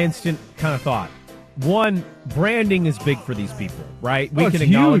my instant kind of thought. 1, branding is big for these people, right? We can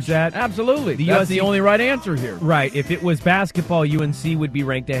acknowledge that. Absolutely. That's the only right answer here. Right. If it was basketball, UNC would be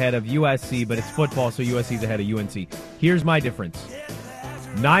ranked ahead of USC, but it's football, so USC's ahead of UNC. Here's my difference.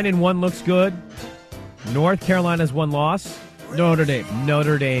 9-1 looks good. North Carolina's 1 loss. Notre Dame.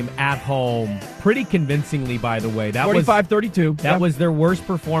 Notre Dame at home, pretty convincingly, by the way. That 45-32. That was their worst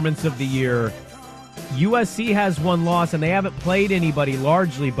performance of the year. USC has one loss, and they haven't played anybody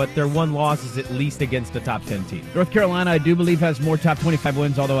largely, but their one loss is at least against a top 10 team. North Carolina, I do believe, has more top 25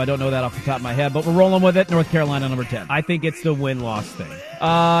 wins, although I don't know that off the top of my head, but we're rolling with it. North Carolina, number 10. I think it's the win-loss thing.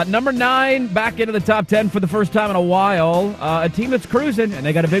 Number 9, back into the top 10 for the first time in a while. A team that's cruising, and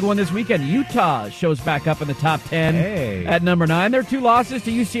they got a big one this weekend. Utah shows back up in the top 10 at number 9. Their 2 losses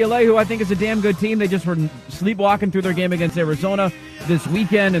to UCLA, who I think is a damn good team. They just were sleepwalking through their game against Arizona this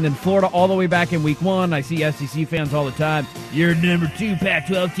weekend, and then Florida all the way back in week 1. I see SEC fans all the time. Your number 2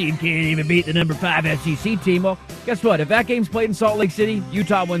 Pac-12 team can't even beat the number 5 SEC team. Well, guess what? If that game's played in Salt Lake City,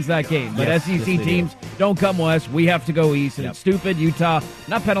 Utah wins that game. But Yes, SEC yes, teams don't come west. We have to go east, and it's stupid. Utah,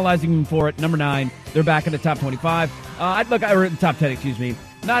 not penalizing them for it. Number 9, they're back in the top 25. Or in the top 10, excuse me.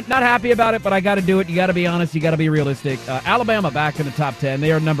 Not happy about it, but I got to do it. You got to be honest. You got to be realistic. Alabama back in the top 10.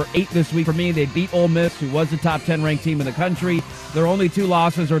 They are number 8 this week for me. They beat Ole Miss, who was the top 10 ranked team in the country. Their only 2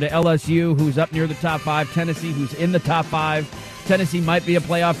 losses are to LSU, who's up near the top 5. Tennessee, who's in the top 5. Tennessee might be a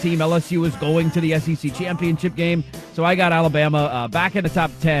playoff team. LSU is going to the SEC championship game. So I got Alabama back in the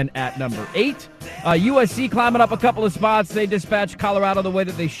top 10 at number 8. USC climbing up a couple of spots. They dispatched Colorado the way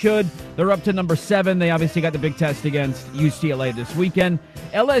that they should. They're up to number 7. They obviously got the big test against UCLA this weekend.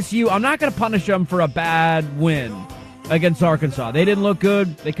 LSU, I'm not going to punish them for a bad win against Arkansas. They didn't look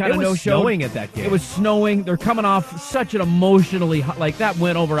good. They kind of no-showed. It was snowing at that game. It was snowing. They're coming off such an emotionally, like that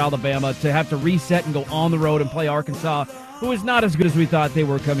win over Alabama, to have to reset and go on the road and play Arkansas, who is not as good as we thought they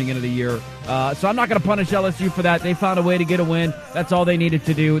were coming into the year. So I'm not going to punish LSU for that. They found a way to get a win. That's all they needed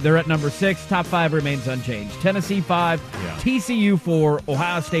to do. They're at number 6. Top 5 remains unchanged. Tennessee 5, TCU 4,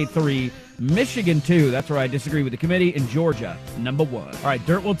 Ohio State 3, Michigan 2. That's where I disagree with the committee. And Georgia, number 1. All right,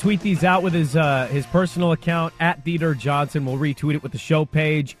 Dirt will tweet these out with his personal account, at Dirt Johnson. We'll retweet it with the show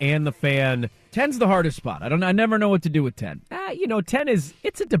page and the Fan. 10's the hardest spot. I never know what to do with 10. 10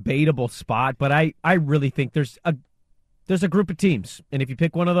 it's a debatable spot, but I really think there's a group of teams, and if you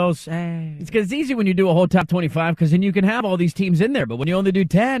pick one of those, it's because it's easy when you do a whole top 25, because then you can have all these teams in there. But when you only do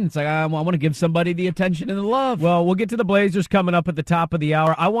 10, it's like, I want to give somebody the attention and the love. Well, we'll get to the Blazers coming up at the top of the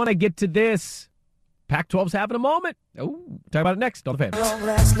hour. I want to get to this. Pac-12's having a moment. Oh, talk about it next on the Fan.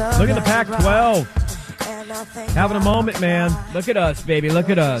 Look at the Pac-12. Having a moment, man. Look at us, baby. Look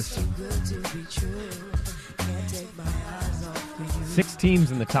at us. 6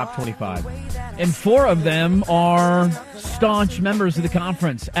 teams in the top 25. And 4 of them are staunch members of the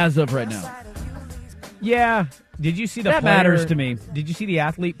conference as of right now. Yeah. Did you see that matters to me. Did you see the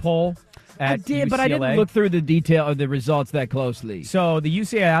athlete poll at I did, UCLA? but I didn't look through the detail of the results that closely. So the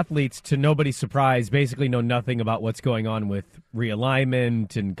UCLA athletes, to nobody's surprise, basically know nothing about what's going on with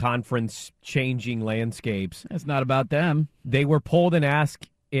realignment and conference changing landscapes. It's not about them. They were polled and asked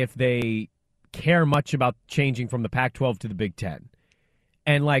if they care much about changing from the Pac-12 to the Big Ten.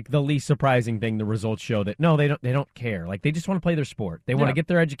 And like the least surprising thing, the results show that no, they don't care. Like they just want to play their sport. They want to get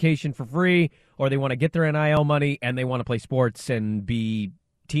their education for free, or they want to get their NIL money, and they want to play sports and be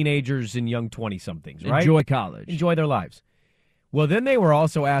teenagers and young 20-somethings, right? Enjoy college. Enjoy their lives. Well, then they were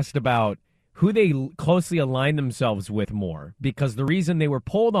also asked about who they closely align themselves with more, because the reason they were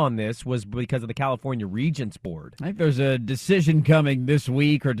polled on this was because of the California Regents Board. I think there's a decision coming this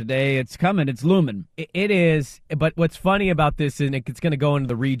week or today. It's coming. It's looming. It is. But what's funny about this, and it's going to go into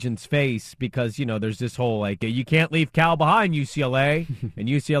the Regents' face, because, there's this whole, like, you can't leave Cal behind, UCLA. And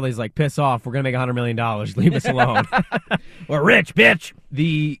UCLA's like, piss off. We're going to make $100 million. Leave us alone. We're rich, bitch.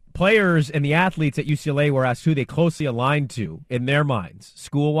 The players and the athletes at UCLA were asked who they closely aligned to in their minds,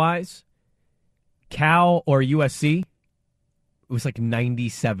 school-wise. Cal or USC, it was like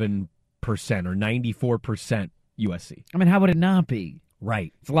 97% or 94% USC. I mean, how would it not be?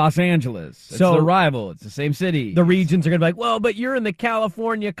 Right. It's Los Angeles. It's the rival. It's the same city. The regions are going to be like, well, but you're in the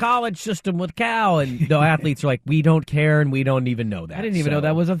California college system with Cal. And the athletes are like, we don't care and we don't even know that. I didn't even know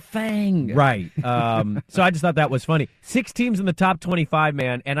that was a thing. Right. So I just thought that was funny. 6 teams in the top 25,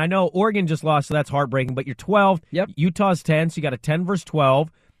 man. And I know Oregon just lost, so that's heartbreaking. But you're 12th. Yep. Utah's 10, so you got a 10 versus 12.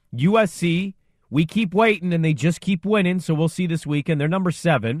 USC, we keep waiting, and they just keep winning, so we'll see this weekend. They're number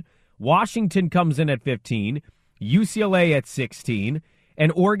 7. Washington comes in at 15. UCLA at 16.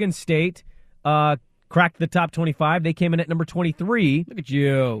 And Oregon State cracked the top 25. They came in at number 23. Look at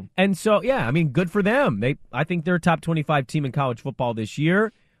you. And so, yeah, I mean, good for them. I think they're a top 25 team in college football this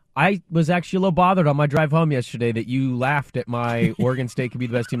year. I was actually a little bothered on my drive home yesterday that you laughed at my Oregon State could be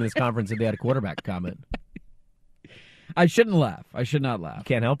the best team in this conference if they had a quarterback comment. I shouldn't laugh. I should not laugh.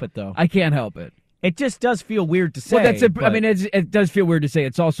 Can't help it, though. I can't help it. It just does feel weird to say. Well, it does feel weird to say.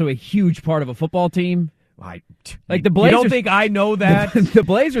 It's also a huge part of a football team. Like the Blazers. You don't think I know that? The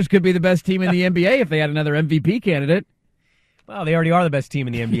Blazers could be the best team in the NBA if they had another MVP candidate. Well, they already are the best team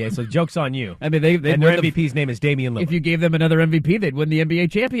in the NBA, so joke's on you. I mean, and their MVP's name is Damian Lillard. If you gave them another MVP, they'd win the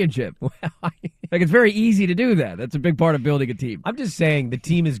NBA championship. Like, it's very easy to do that. That's a big part of building a team. I'm just saying the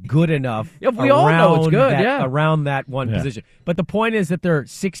team is good enough. Yeah, we all know it's good, around that one position. But the point is that there are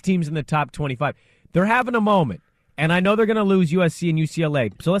 6 teams in the top 25. They're having a moment, and I know they're going to lose USC and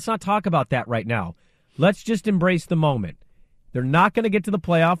UCLA, so let's not talk about that right now. Let's just embrace the moment. They're not going to get to the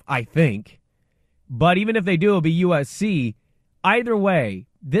playoff, I think, but even if they do, it'll be USC. Either way,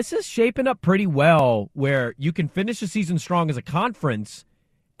 this is shaping up pretty well where you can finish the season strong as a conference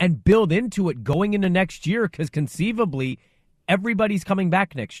and build into it going into next year because conceivably everybody's coming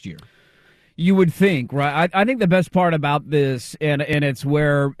back next year. You would think, right? I think the best part about this, and it's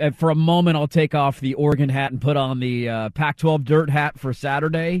where for a moment I'll take off the Oregon hat and put on the Pac-12 dirt hat for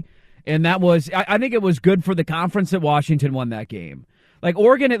Saturday, and that was, I think it was good for the conference that Washington won that game. Like,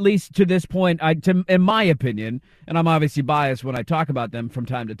 Oregon, at least to this point, in my opinion, and I'm obviously biased when I talk about them from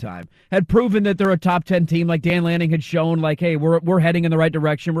time to time, had proven that they're a top 10 team. Like Dan Lanning had shown, like, hey, we're heading in the right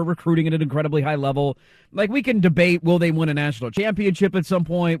direction. We're recruiting at an incredibly high level. Like, we can debate, will they win a national championship at some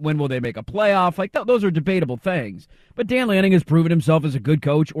point? When will they make a playoff? Like, those are debatable things. But Dan Lanning has proven himself as a good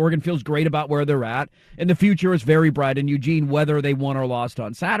coach. Oregon feels great about where they're at. And the future is very bright in Eugene, whether they won or lost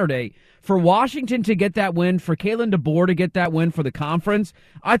on Saturday. For Washington to get that win, for Kalen DeBoer to get that win for the conference,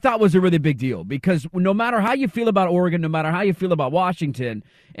 I thought was a really big deal. Because no matter how you feel about Oregon, no matter how you feel about Washington,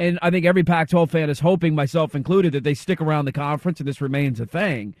 and I think every Pac-12 fan is hoping, myself included, that they stick around the conference and this remains a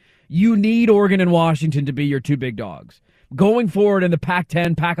thing. You need Oregon and Washington to be your 2 big dogs. Going forward in the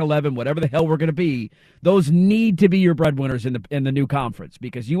Pac-10, Pac-11, whatever the hell we're going to be, those need to be your breadwinners in the new conference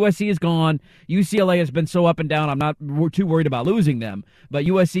because USC is gone. UCLA has been so up and down. I'm not too worried about losing them. But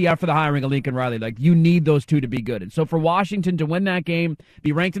USC, after the hiring of Lincoln Riley, like, you need those 2 to be good. And so for Washington to win that game,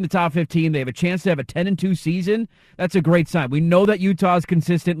 be ranked in the top 15, they have a chance to have a 10-2 season. That's a great sign. We know that Utah is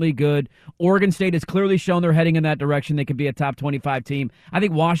consistently good. Oregon State has clearly shown they're heading in that direction. They could be a top 25 team. I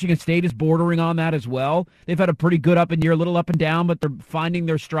think Washington State is bordering on that as well. They've had a pretty good up and year, a little up and down, but they're finding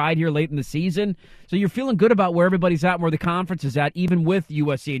their stride here late in the season. So you're feeling good about where everybody's at and where the conference is at, even with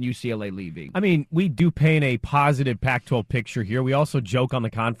USC and UCLA leaving. I mean, we do paint a positive Pac-12 picture here. We also joke on the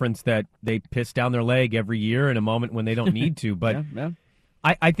conference that they piss down their leg every year in a moment when they don't need to. But yeah.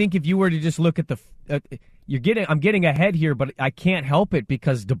 I think if you were to just look at I'm getting ahead here, but I can't help it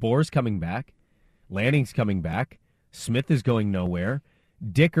because DeBoer's coming back, Lanning's coming back, Smith is going nowhere.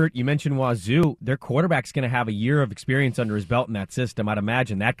 Dickert, you mentioned Wazoo, their quarterback's going to have a year of experience under his belt in that system. I'd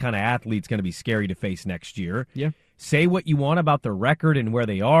imagine that kind of athlete's going to be scary to face next year. Yeah. Say what you want about their record and where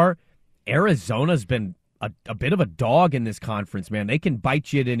they are. Arizona's been a bit of a dog in this conference, man. They can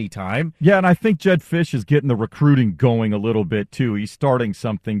bite you at any time. Yeah, and I think Jed Fish is getting the recruiting going a little bit, too. He's starting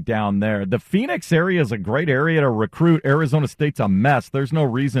something down there. The Phoenix area is a great area to recruit. Arizona State's a mess. There's no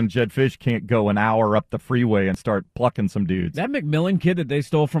reason Jed Fish can't go an hour up the freeway and start plucking some dudes. That McMillan kid that they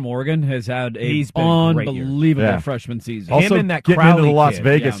stole from Oregon has had He's an been unbelievable freshman season. Also, Him and that getting Crowley into the Las kid.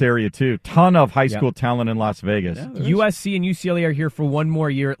 Vegas area, too. Ton of high school talent in Las Vegas. Yeah, USC and UCLA are here for one more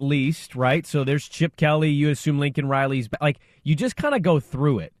year at least, right? So there's Chip Kelly. You assume Lincoln Riley's back. Like, you just kind of go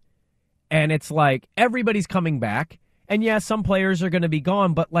through it, and it's like everybody's coming back. And yeah, some players are going to be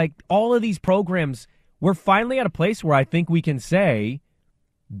gone, but like all of these programs, we're finally at a place where I think we can say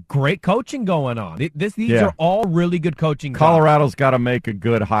great coaching going on. These are all really good coaching. Colorado's got to make a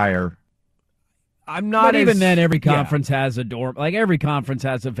good hire. I'm not. But even then, every conference has a dorm. Like every conference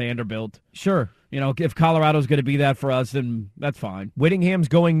has a Vanderbilt. Sure. You know, if Colorado's going to be that for us, then that's fine. Whittingham's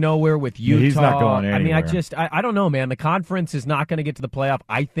going nowhere with Utah. He's not going anywhere. I mean, I don't know, man. The conference is not going to get to the playoff.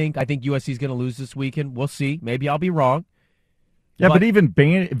 I think USC's going to lose this weekend. We'll see. Maybe I'll be wrong. Yeah, but even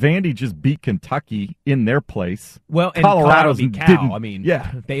Vandy just beat Kentucky in their place. Well, and Colorado beat Cal. I mean,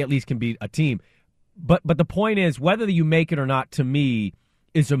 they at least can beat a team. But the point is, whether you make it or not, to me,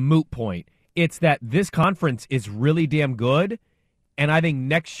 is a moot point. It's that this conference is really damn good. And I think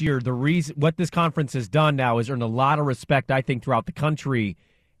next year, what this conference has done now is earned a lot of respect, I think, throughout the country.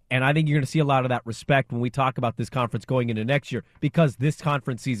 And I think you're going to see a lot of that respect when we talk about this conference going into next year because this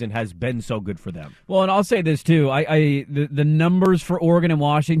conference season has been so good for them. Well, and I'll say this, too. The numbers for Oregon and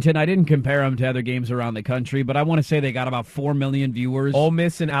Washington, I didn't compare them to other games around the country, but I want to say they got about 4 million viewers. Ole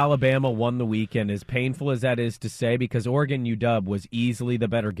Miss and Alabama won the weekend, as painful as that is to say, because Oregon UW was easily the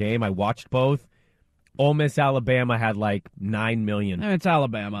better game. I watched both. Ole Miss, Alabama had like 9 million. It's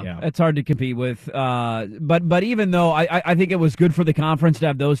Alabama. Yeah. It's hard to compete with. But even though I think it was good for the conference to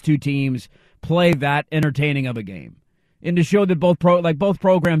have those two teams play that entertaining of a game. and to show that both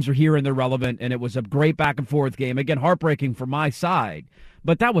programs are here and they're relevant, and it was a great back and forth game. Again, heartbreaking for my side,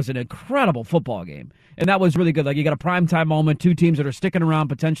 but that was an incredible football game. And that was really good. Like, you got a primetime moment, two teams that are sticking around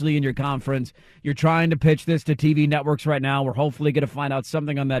potentially in your conference. You're trying to pitch this to TV networks right now. We're hopefully going to find out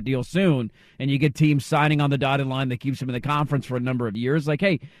something on that deal soon. And you get teams signing on the dotted line that keeps them in the conference for a number of years. Like,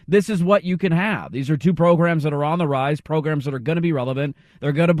 hey, this is what you can have. These are two programs that are on the rise, programs that are going to be relevant.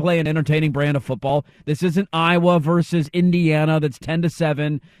 They're going to play an entertaining brand of football. This isn't Iowa versus Indiana that's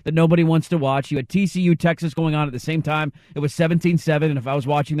 10-7 that nobody wants to watch. You had TCU, Texas going on at the same time. It was 17-7, and if I was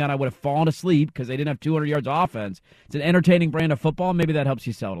watching that, I would have fallen asleep because they didn't have 200 yards of offense. It's an entertaining brand of football. Maybe that helps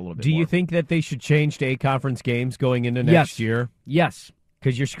you sell it a little bit Do more. you think that they should change to 8 conference games going into next year? Yes.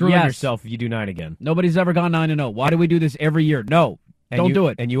 Because you're screwing yourself if you do 9 again. Nobody's ever gone 9-0. Why do we do this every year? No, don't do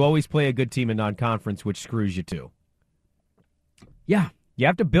it. And you always play a good team in non-conference, which screws you too. Yeah. You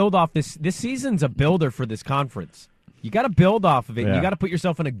have to build off this. This season's a builder for this conference. You got to build off of it. Yeah. You got to put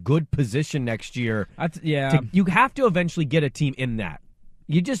yourself in a good position next year. Yeah. You have to eventually get a team in that.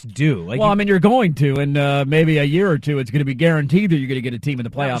 You just do. Well, I mean, you're going to, and maybe a year or two, it's going to be guaranteed that you're going to get a team in the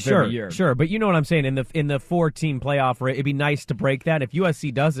playoff every year. Sure, but you know what I'm saying. In the 4-team playoff, it'd be nice to break that. If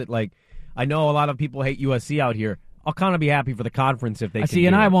USC does it, like, I know a lot of people hate USC out here. I'll kind of be happy for the conference if they can see,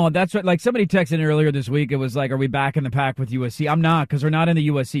 and do I it. won't. That's what, like, somebody texted in earlier this week. It was like, are we back in the pack with USC? I'm not, because we're not in the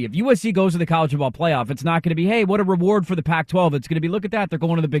USC. If USC goes to the college football playoff, it's not going to be, hey, what a reward for the Pac-12. It's going to be, look at that, they're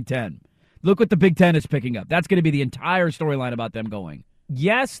going to the Big Ten. Look what the Big Ten is picking up. That's going to be the entire storyline about them going.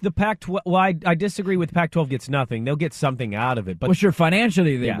 Yes, the Pac-12. Well, I disagree with Pac-12 gets nothing. They'll get something out of it. But well, sure,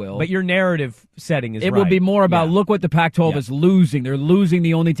 financially they will. But your narrative setting is It right. will be more about, look what the Pac-12 Yeah. is losing. They're losing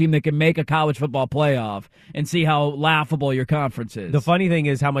the only team that can make a college football playoff, and see how laughable your conference is. The funny thing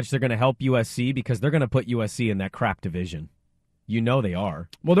is how much they're going to help USC because they're going to put USC in that crap division. You know they are.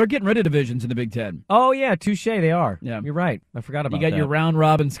 Well, they're getting rid of divisions in the Big Ten. Oh, yeah, touche, they are. Yeah. You're right. I forgot about that. You got your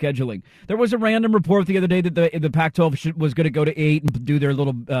round-robin scheduling. There was a random report the other day that the Pac-12 was going to go to 8 and do their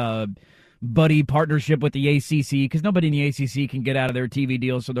little buddy partnership with the ACC, because nobody in the ACC can get out of their TV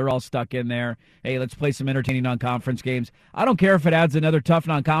deals, so they're all stuck in there. Hey, let's play some entertaining non-conference games. I don't care if it adds another tough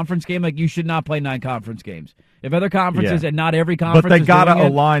non-conference game. Like, you should not play non-conference games. If other conferences, and not every conference, but they got to doing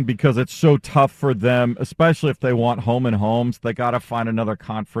it, align because it's so tough for them, especially if they want home and homes. They got to find another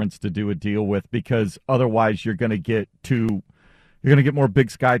conference to do a deal with, because otherwise you're going to get more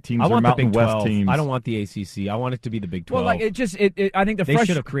Big Sky teams or Mountain Big West 12. teams. I don't want the ACC. I want it to be the Big 12. Well, like, I think they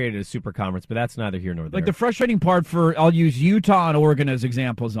should have created a super conference, but that's neither here nor there. Like, the frustrating part I'll use Utah and Oregon as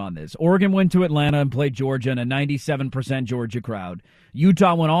examples on this. Oregon went to Atlanta and played Georgia in a 97% Georgia crowd.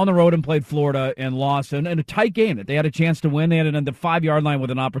 Utah went on the road and played Florida and lost in a tight game that they had a chance to win. They had it on the 5-yard line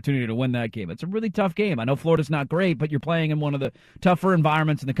with an opportunity to win that game. It's a really tough game. I know Florida's not great, but you're playing in one of the tougher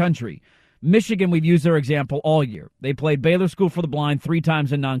environments in the country. Michigan, we've used their example all year. They played Baylor School for the Blind 3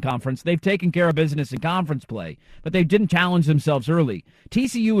 times in non-conference. They've taken care of business in conference play, but they didn't challenge themselves early.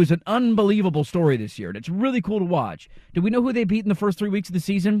 TCU is an unbelievable story this year, and it's really cool to watch. Do we know who they beat in the first 3 weeks of the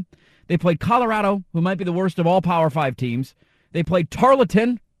season? They played Colorado, who might be the worst of all Power 5 teams. They played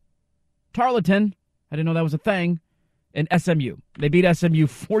Tarleton. I didn't know that was a thing. And SMU. They beat SMU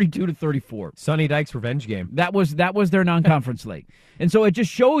 42-34. Sonny Dykes' revenge game. That was their non-conference league. And so it just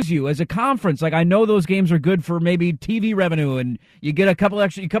shows you as a conference, like, I know those games are good for maybe TV revenue and you get a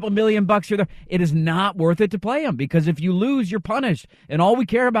couple million bucks here. It is not worth it to play them, because if you lose, you're punished. And all we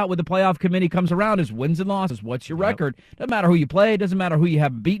care about when the playoff committee comes around is wins and losses. What's your record? Doesn't matter who you play. Doesn't matter who you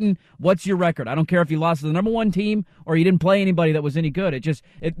have beaten. What's your record? I don't care if you lost to the number 1 team or you didn't play anybody that was any good.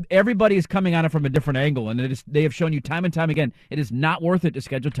 Everybody is coming at it from a different angle, and they have shown you time and time again, it is not worth it to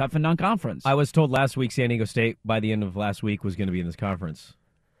schedule tough and non-conference. I was told last week San Diego State, by the end of last week, was going to be in this conference.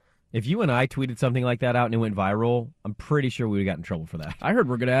 If you and I tweeted something like that out and it went viral, I'm pretty sure we would have got in trouble for that. I heard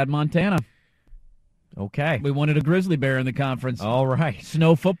we're going to add Montana. Okay. We wanted a grizzly bear in the conference. All right.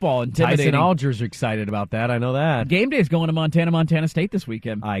 Snow football, intimidating. Tyson Algiers are excited about that. I know that. Game day is going to Montana State this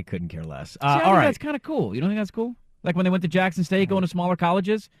weekend. I couldn't care less. All right. That's kind of cool. You don't think that's cool? Like when they went to Jackson State, going to smaller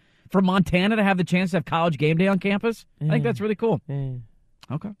colleges? For Montana to have the chance to have college game day on campus? I think that's really cool.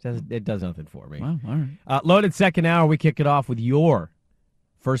 Okay. It does nothing for me. Well, all right. Loaded second hour, we kick it off with your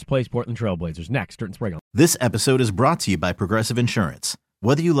first place Portland Trailblazers. Next, Dirt and Sprague. This episode is brought to you by Progressive Insurance.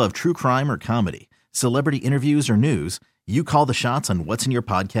 Whether you love true crime or comedy, celebrity interviews or news, you call the shots on what's in your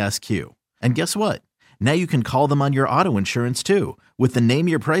podcast queue. And guess what? Now you can call them on your auto insurance too, with the Name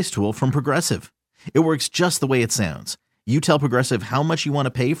Your Price tool from Progressive. It works just the way it sounds. You tell Progressive how much you want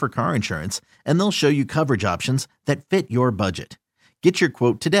to pay for car insurance, and they'll show you coverage options that fit your budget. Get your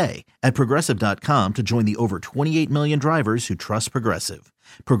quote today at Progressive.com to join the over 28 million drivers who trust Progressive.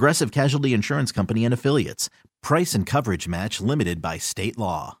 Progressive Casualty Insurance Company and Affiliates. Price and coverage match limited by state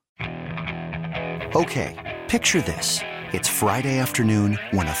law. Okay, picture this. It's Friday afternoon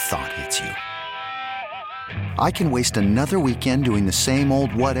when a thought hits you. I can waste another weekend doing the same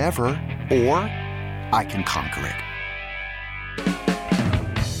old whatever, or I can conquer it.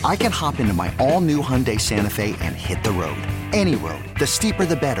 I can hop into my all-new Hyundai Santa Fe and hit the road. Any road. The steeper,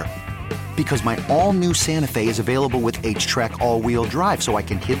 the better. Because my all-new Santa Fe is available with H-Track all-wheel drive, so I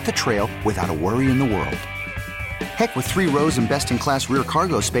can hit the trail without a worry in the world. Heck, with 3 rows and best-in-class rear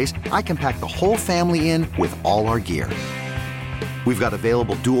cargo space, I can pack the whole family in with all our gear. We've got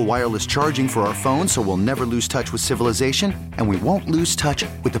available dual wireless charging for our phones, so we'll never lose touch with civilization, and we won't lose touch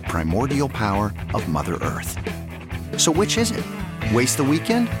with the primordial power of Mother Earth. So which is it? Waste the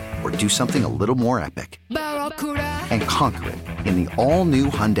weekend or do something a little more epic? And conquer it in the all-new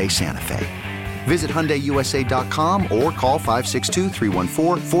Hyundai Santa Fe. Visit HyundaiUSA.com or call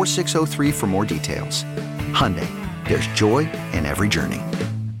 562-314-4603 for more details. Hyundai, there's joy in every journey.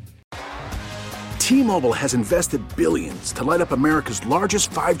 T-Mobile has invested billions to light up America's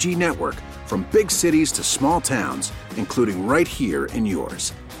largest 5G network, from big cities to small towns, including right here in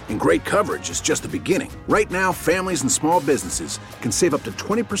yours. And great coverage is just the beginning. Right now, families and small businesses can save up to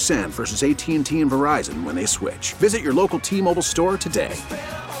 20% versus AT&T and Verizon when they switch. Visit your local T-Mobile store today.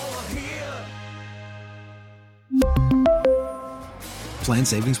 Plan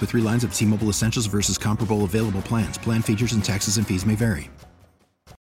savings with 3 lines of T-Mobile Essentials versus comparable available plans. Plan features and taxes and fees may vary.